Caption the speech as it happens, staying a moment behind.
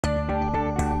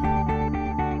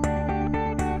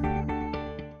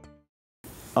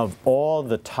of all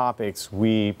the topics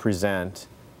we present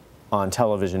on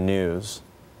television news,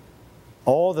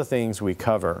 all the things we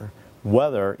cover,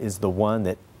 weather is the one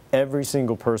that every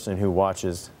single person who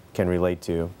watches can relate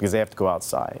to because they have to go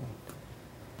outside.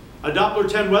 A Doppler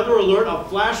 10 weather alert, a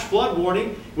flash flood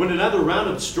warning when another round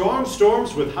of strong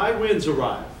storms with high winds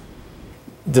arrive.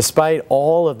 Despite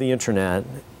all of the internet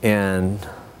and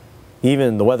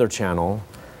even the Weather Channel,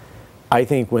 I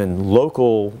think when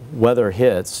local weather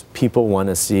hits, people want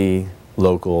to see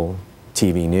local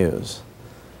TV news.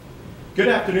 Good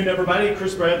afternoon, everybody.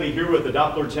 Chris Bradley here with the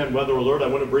Doppler 10 weather alert. I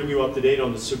want to bring you up to date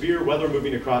on the severe weather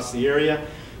moving across the area.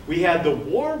 We had the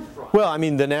warm front. Well, I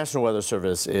mean, the National Weather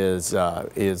Service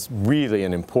is really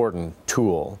an important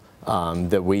tool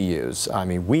that we use. I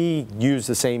mean, we use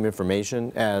the same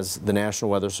information as the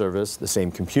National Weather Service, the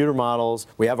same computer models.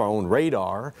 We have our own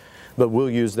radar, but we'll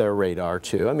use their radar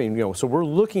too. I mean, you know, so we're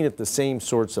looking at the same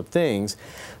sorts of things.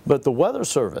 But the Weather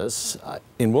Service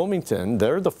in Wilmington,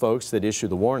 they're the folks that issue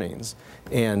the warnings.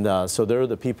 And so they're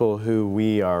the people who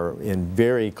we are in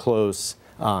very close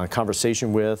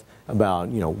conversation with about,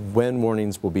 you know, when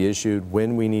warnings will be issued,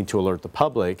 when we need to alert the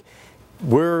public.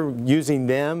 We're using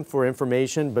them for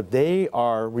information, but they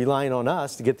are relying on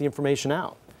us to get the information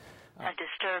out. A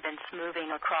disturbance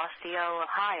moving across the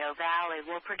Ohio Valley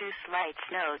will produce light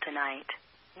snow tonight.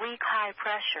 Weak high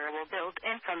pressure will build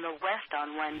in from the west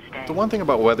on Wednesday. The one thing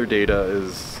about weather data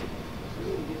is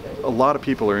a lot of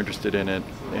people are interested in it,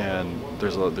 and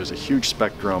there's a huge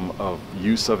spectrum of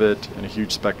use of it and a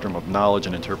huge spectrum of knowledge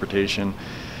and interpretation,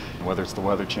 whether it's the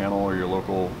Weather Channel or your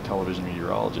local television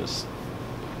meteorologist.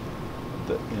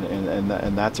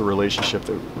 And that's a relationship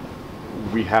that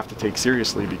we have to take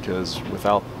seriously, because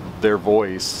without their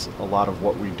voice, a lot of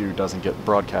what we do doesn't get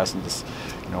broadcast. And this,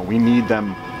 you know, we need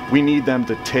them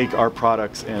to take our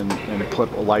products and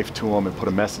put a life to them and put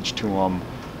a message to them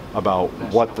about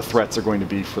what the threats are going to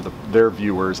be for their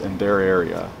viewers in their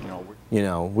area. You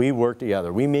know, we work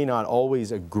together. We may not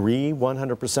always agree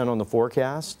 100% on the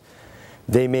forecast.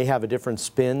 They may have a different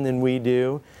spin than we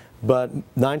do. But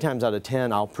 9 times out of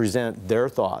 10, I'll present their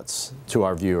thoughts to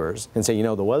our viewers and say, you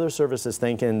know, the Weather Service is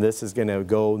thinking this is going to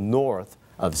go north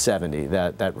of 70,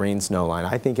 that rain snow line.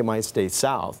 I think it might stay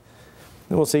south.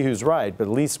 And we'll see who's right, but at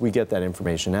least we get that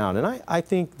information out. And I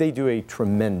think they do a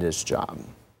tremendous job.